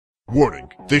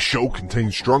Warning, this show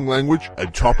contains strong language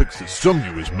and topics that some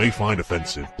viewers may find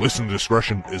offensive. Listener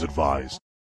discretion is advised.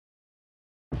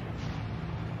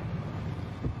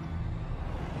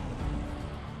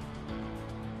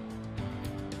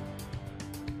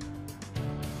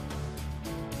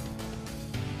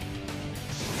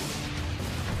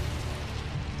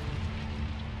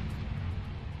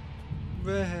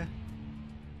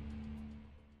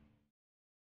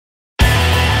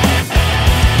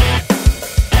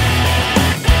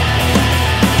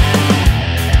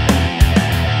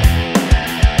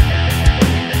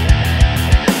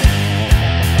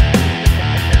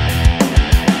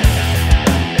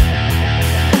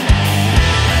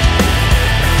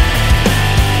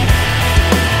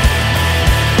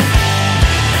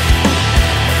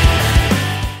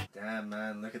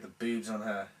 On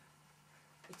her.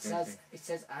 It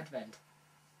says Advent.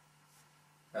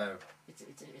 Oh.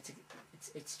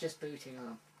 It's just booting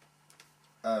on.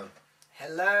 Oh.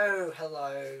 Hello.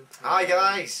 Hi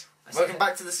guys. Welcome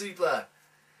back to the Suplah.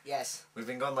 Yes. We've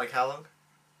been gone like how long?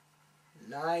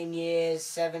 9 years,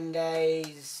 7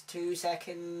 days, 2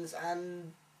 seconds,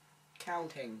 and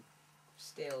counting.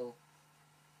 Still.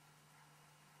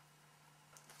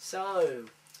 So.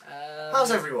 How's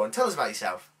everyone? Tell us about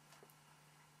yourself.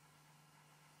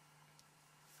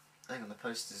 Hang on, the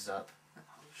poster's up. Oh,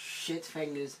 shit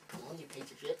fingers. Come on, you piece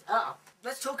of shit.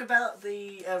 Let's talk about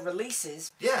the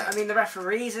releases. Yeah. I mean, the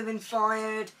referees have been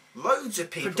fired. Loads of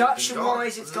people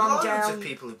Production-wise, it's gone down. Loads of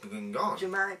people have been gone.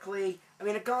 Dramatically. I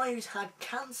mean, a guy who's had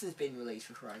cancer's been released,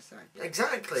 for Christ's sake.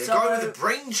 Exactly. So, a guy with a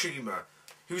brain tumour,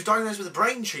 who was diagnosed with a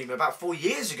brain tumour about 4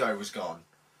 years ago, was gone.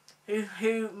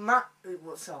 Matt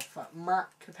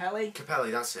Cappotelli?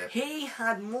 Cappotelli, that's it. He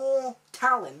had more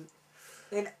talent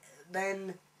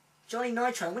than Johnny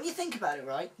Nitro. When you think about it,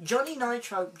 right? Johnny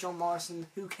Nitro, John Morrison,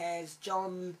 who cares?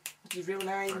 John, what's his real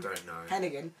name? I don't know.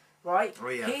 Hennigan, right? Oh,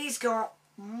 yeah. He's got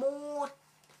more...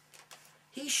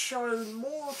 He's shown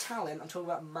more talent. I'm talking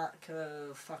about Matt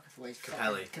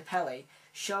Cappotelli.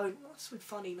 Showed... What's with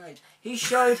funny names? He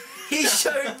showed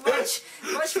much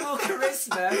more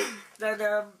charisma than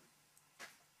the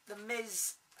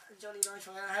Miz and Johnny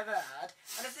Nitro have ever had.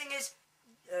 And the thing is,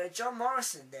 John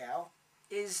Morrison now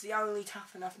is the only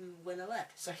Tough Enough winner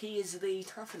left. So he is the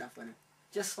Tough Enough winner.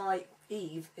 Just like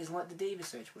Eve is like the Diva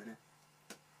Search winner.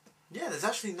 Yeah, there's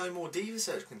actually no more Diva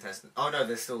Search contestant. Oh no,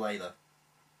 there's still Layla.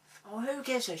 Oh, who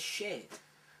gives a shit?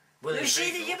 Well,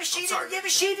 She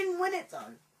didn't win it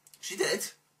though. She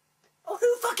did. Oh,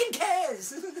 who fucking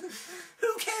cares? Who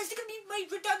cares? They're gonna be made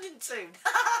redundant soon.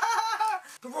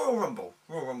 The Royal Rumble.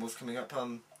 Royal Rumble's coming up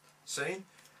soon.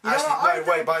 You Actually, no,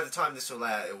 wait. By the time this will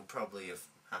air, it will probably have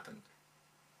happened.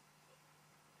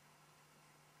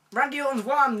 Randy Orton's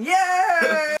won, yay!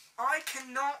 I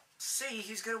cannot see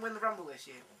who's going to win the Rumble this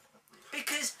year.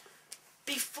 Because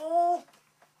before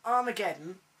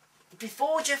Armageddon,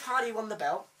 before Jeff Hardy won the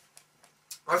belt...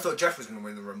 I thought Jeff was going to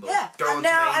win the Rumble. Yeah, and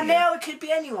now it could be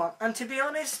anyone. And to be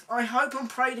honest, I hope and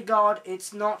pray to God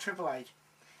it's not Triple H.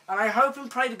 And I hope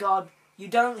and pray to God you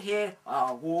don't hear,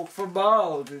 "I walk for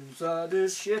miles inside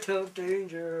this shit of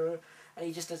danger." And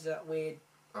he just does that weird,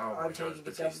 I'm taking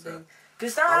the dump thing.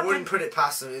 I wouldn't put it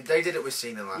past them. They did it with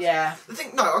Cena last year. Yeah. The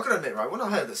thing, no, I've got to admit, right, when I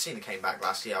heard that Cena came back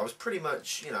last year, I was pretty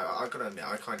much, I've got to admit,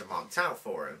 I kind of marked out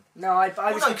for him. No, I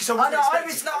was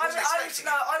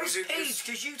peeved peeved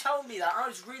because you told me that. I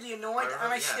was really annoyed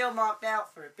and I still marked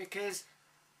out for it because...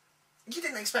 You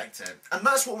didn't expect it. And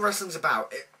that's what wrestling's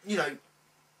about. The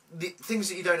things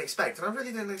that you don't expect. And I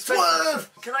really didn't expect it.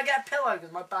 Can I get a pillow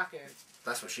because my back hurts?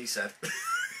 That's what she said.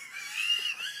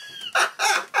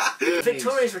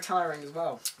 Victoria's retiring as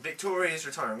well. Victoria's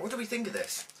retiring. What do we think of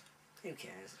this? Who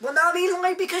cares? Well, no, I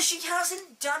mean, because she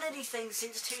hasn't done anything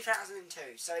since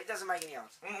 2002, so it doesn't make any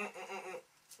odds.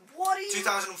 What are you...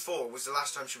 2004 was the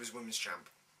last time she was women's champ.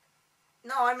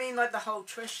 No, I mean, like, the whole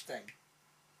Trish thing.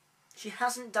 She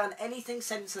hasn't done anything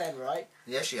since then, right?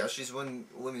 Yeah, she has. She's won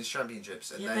women's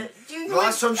championships. And then, the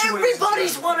last time she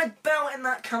everybody's won a belt in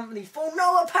that company for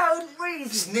no apparent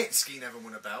reason. Snitsky never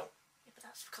won a belt.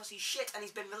 That's because he's shit and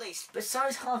he's been released. But so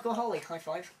is Hardcore Holly. High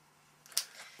five.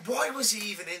 Why was he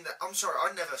even in that? I'm sorry,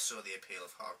 I never saw the appeal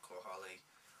of Hardcore Holly.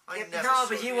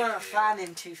 But you weren't a fan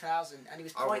in 2000 and he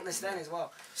was pointless then as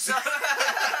well. So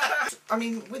I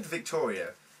mean, with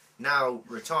Victoria now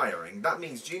retiring, that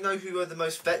means, do you know who the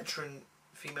most veteran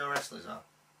female wrestlers are?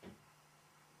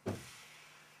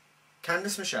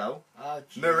 Candice Michelle,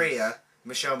 Maria,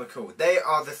 Michelle McCool. They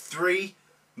are the three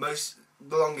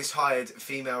the longest hired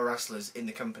female wrestlers in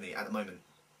the company at the moment.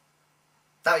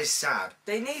 That is sad.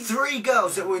 They need 3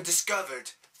 girls that were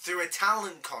discovered through a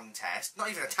talent contest. Not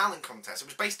even a talent contest. It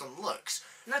was based on looks.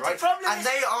 No, right? the problem and is...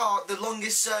 they are the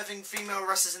longest-serving female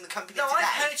wrestlers in the company No, today.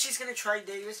 I heard she's going to train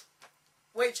divas.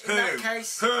 Which, in that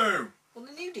case... Who? Well,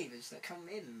 the new divas that come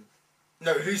in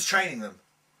No, who's training them?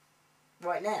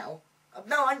 right now.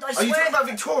 No, I swear... Are you talking about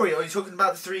Victoria, or are you talking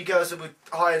about the 3 girls that were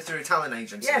hired through a talent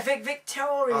agency? Yeah,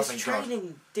 Victoria's Oh, thank God.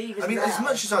 training divas. I mean, now, as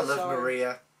much as I love so-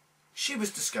 Maria, she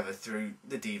was discovered through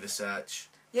the Diva Search.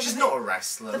 Yeah, She's but not a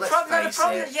wrestler, let's the face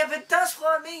problem, it. yeah, but that's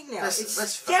what I mean now.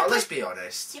 Let's be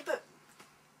honest. Yeah, but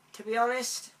to be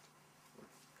honest,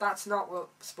 that's not what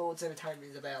sports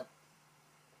entertainment is about.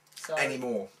 So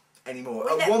Anymore.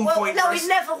 Well, At one point... no, it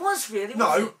never was really. Was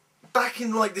No, it? back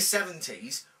in like the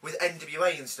 70s, with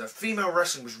NWA and stuff, female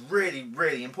wrestling was really,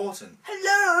 really important.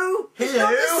 Hello. It's Hello?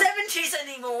 not the 70s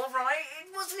anymore, right?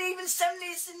 It wasn't even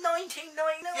 70s in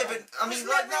 1999. Yeah, but I mean, It's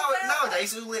like never about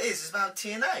nowadays, all it is about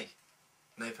TNA.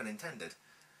 No pun intended.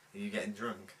 Are you getting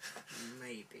drunk?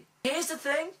 Maybe. Here's the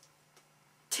thing.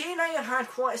 TNA have had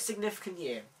quite a significant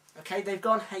year. Okay, they've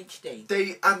gone HD.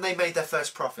 They made their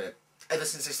first profit. Ever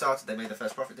since they started, they made their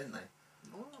first profit, didn't they?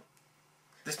 What?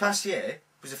 This past year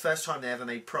was the first time they ever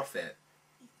made profit.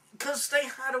 Because they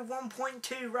had a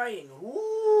 1.2 rating.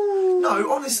 Ooh. No,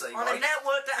 honestly, On a right?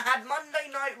 network that had Monday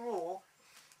Night Raw,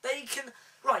 they can...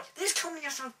 Right, this company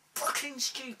is so fucking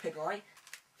stupid, right?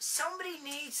 Somebody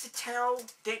needs to tell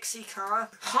Dixie Carr,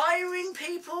 hiring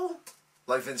people...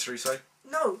 Like Vince Russo.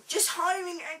 No, just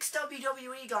hiring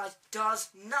ex-WWE guys does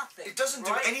nothing. It doesn't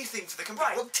right? do anything for the company.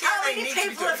 Right, What how TNA many needs to be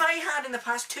people doing... have they had in the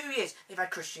past 2 years? They've had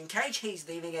Christian Cage, he's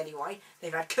leaving anyway.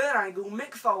 They've had Kurt Angle,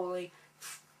 Mick Foley,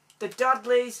 the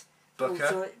Dudleys,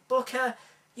 Booker.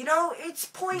 You know, it's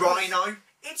pointless. Rhino.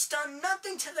 It's done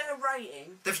nothing to their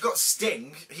rating. They've got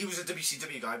Sting. He was a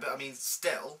WCW guy, but I mean,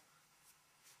 still.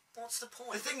 What's the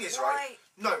point? The thing is, Why? right?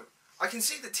 No, I can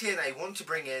see that TNA want to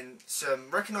bring in some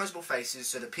recognisable faces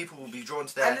so that people will be drawn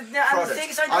to their product. the thing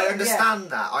is, I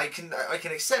understand that. I can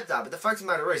accept that. But the fact of the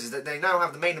matter is that they now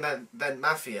have the main event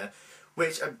mafia,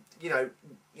 which are you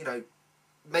know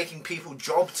making people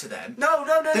job to them. No.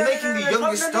 They're making the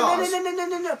youngest stars.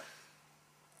 No.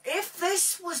 If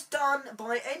this was done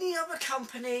by any other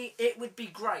company, it would be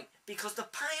great because the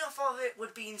payoff of it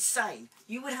would be insane.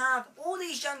 You would have all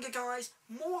these younger guys,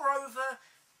 moreover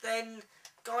than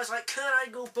guys like Kurt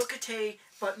Angle, Booker T.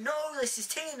 But no, this is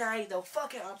TNA. They'll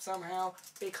fuck it up somehow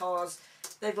because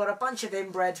they've got a bunch of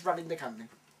inbreds running the company.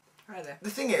 Right there. The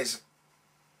thing is,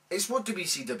 it's what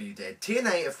WCW did.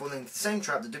 TNA are falling into the same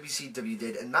trap that WCW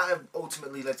did, and that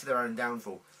ultimately led to their own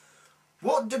downfall.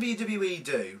 What WWE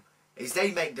do is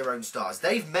they make their own stars.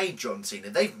 They've made John Cena,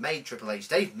 they've made Triple H,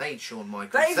 they've made Shawn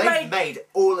Michaels, they've made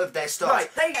all of their stars.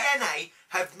 Right, TNA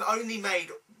have only made...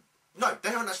 No, they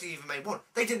haven't actually even made one.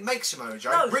 They didn't make Samoa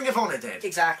Joe. No. Ring of Honor did.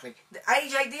 Exactly.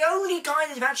 The only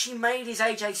guy they've actually made is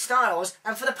AJ Styles,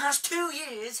 and for the past 2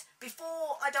 years,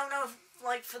 before, I don't know,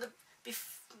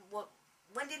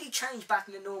 when did he change back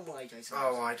into normal AJ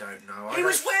Styles? Oh, I don't know. He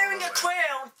was wearing a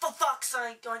crown, for fuck's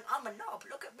sake, going, I'm a knob,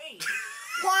 look at me.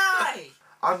 Why?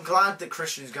 I'm glad that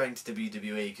Christian's going to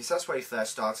WWE, because that's where he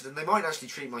first started, and they might actually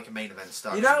treat him like a main event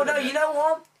star. You know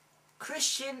what?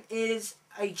 Christian is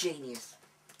a genius.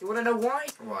 You want to know why?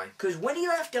 Why? Because when he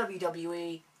left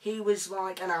WWE, he was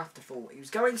like an afterthought. He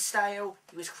was going stale,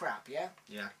 he was crap, yeah?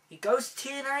 Yeah. He goes to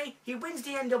TNA, he wins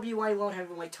the NWA World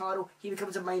Heavyweight title, he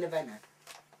becomes a main eventer.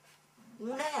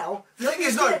 Well, now... The thing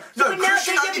is,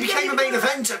 Christian only became a main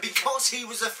eventer because he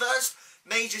was the first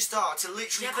major star to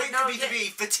literally quit WWE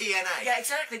for TNA. Yeah,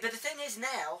 exactly, but the thing is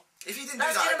now... If he didn't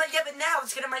that's do that... but now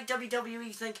it's going to make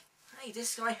WWE think, hey,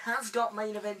 this guy has got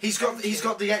main event He's got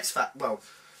the X Factor... Well,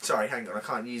 sorry, hang on, I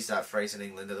can't use that phrase in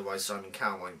England, otherwise Simon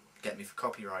Cowell might get me for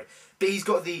copyright. But he's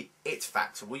got the it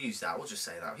factor, we'll use that, we'll just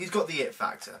say that. He's got the it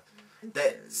factor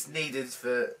that's needed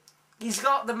for... He's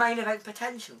got the main event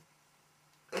potential.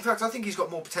 In fact, I think he's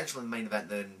got more potential in the main event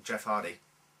than Jeff Hardy.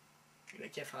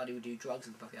 Jeff Hardy would do drugs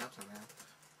and fuck it up somehow.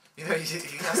 You know,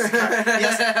 he has to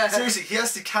carry, seriously, he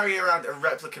has to carry around a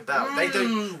replica belt. They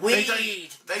don't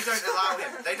allow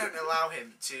him. They don't allow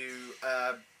him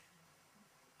to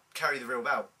carry the real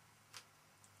belt.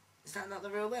 Is that not the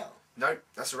real belt? No,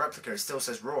 that's a replica. It still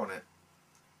says Raw on it.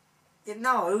 Yeah,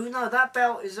 no, that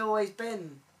belt has always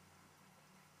been.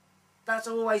 That's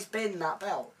always been that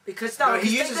belt because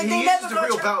he uses the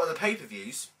real belt at the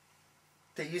pay-per-views.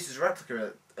 They use his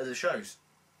replica at the shows.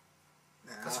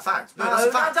 No, that's a fact. No, that's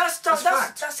a fact.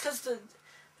 That's because the...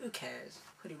 Who cares?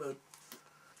 Pretty well.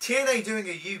 TNA doing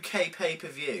a UK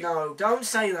pay-per-view. No, don't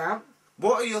say that.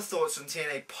 What are your thoughts on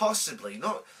TNA possibly?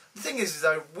 Not... The thing is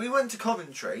though, we went to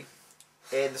Coventry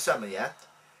in the summer, yeah?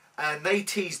 And they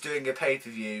teased doing a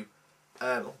pay-per-view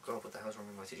Oh God, what the hell's wrong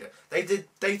with my t-shirt?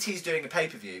 They teased doing a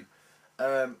pay-per-view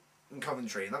in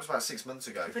Coventry, and that was about 6 months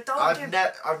ago. But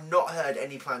I've not heard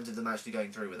any plans of them actually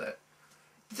going through with it.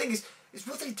 The thing is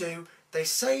what they do. They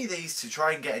say these to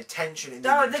try and get attention in the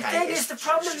UK. No, the thing is, the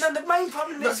problem, and the main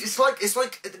problem is... It's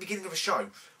like at the beginning of a show.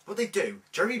 What they do,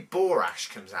 Jeremy Borash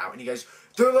comes out and he goes,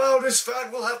 "The loudest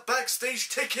fan will have backstage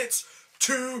tickets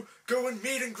to go and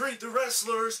meet and greet the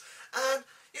wrestlers." And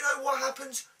you know what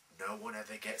happens? No one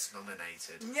ever gets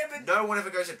nominated. Yeah, but... No one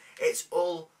ever goes in. It's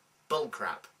all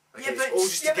bullcrap. Okay? Yeah, but, it's all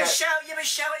just to get...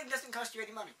 shouting doesn't cost you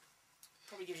any money.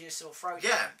 Probably gives you a sore throat.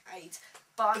 Yeah. AIDS.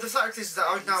 But the fact is that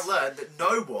I've now learned that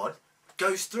no one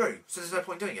goes through, so there's no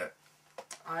point doing it.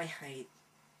 I hate...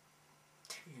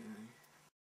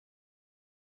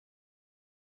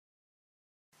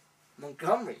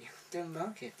 Montgomery,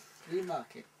 Newmarket, flea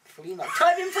market. Type in flea market!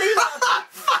 Type in flea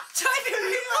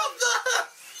market!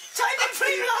 Type in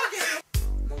flea market!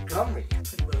 Montgomery,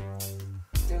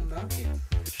 Newmarket,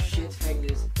 shit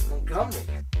fingers, Montgomery.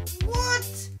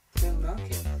 What?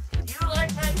 Newmarket. You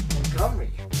like that?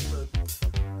 Montgomery,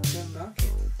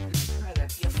 Newmarket.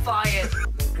 You're fired.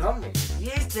 Montgomery,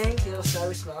 you think you're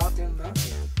so smart, Newmarket.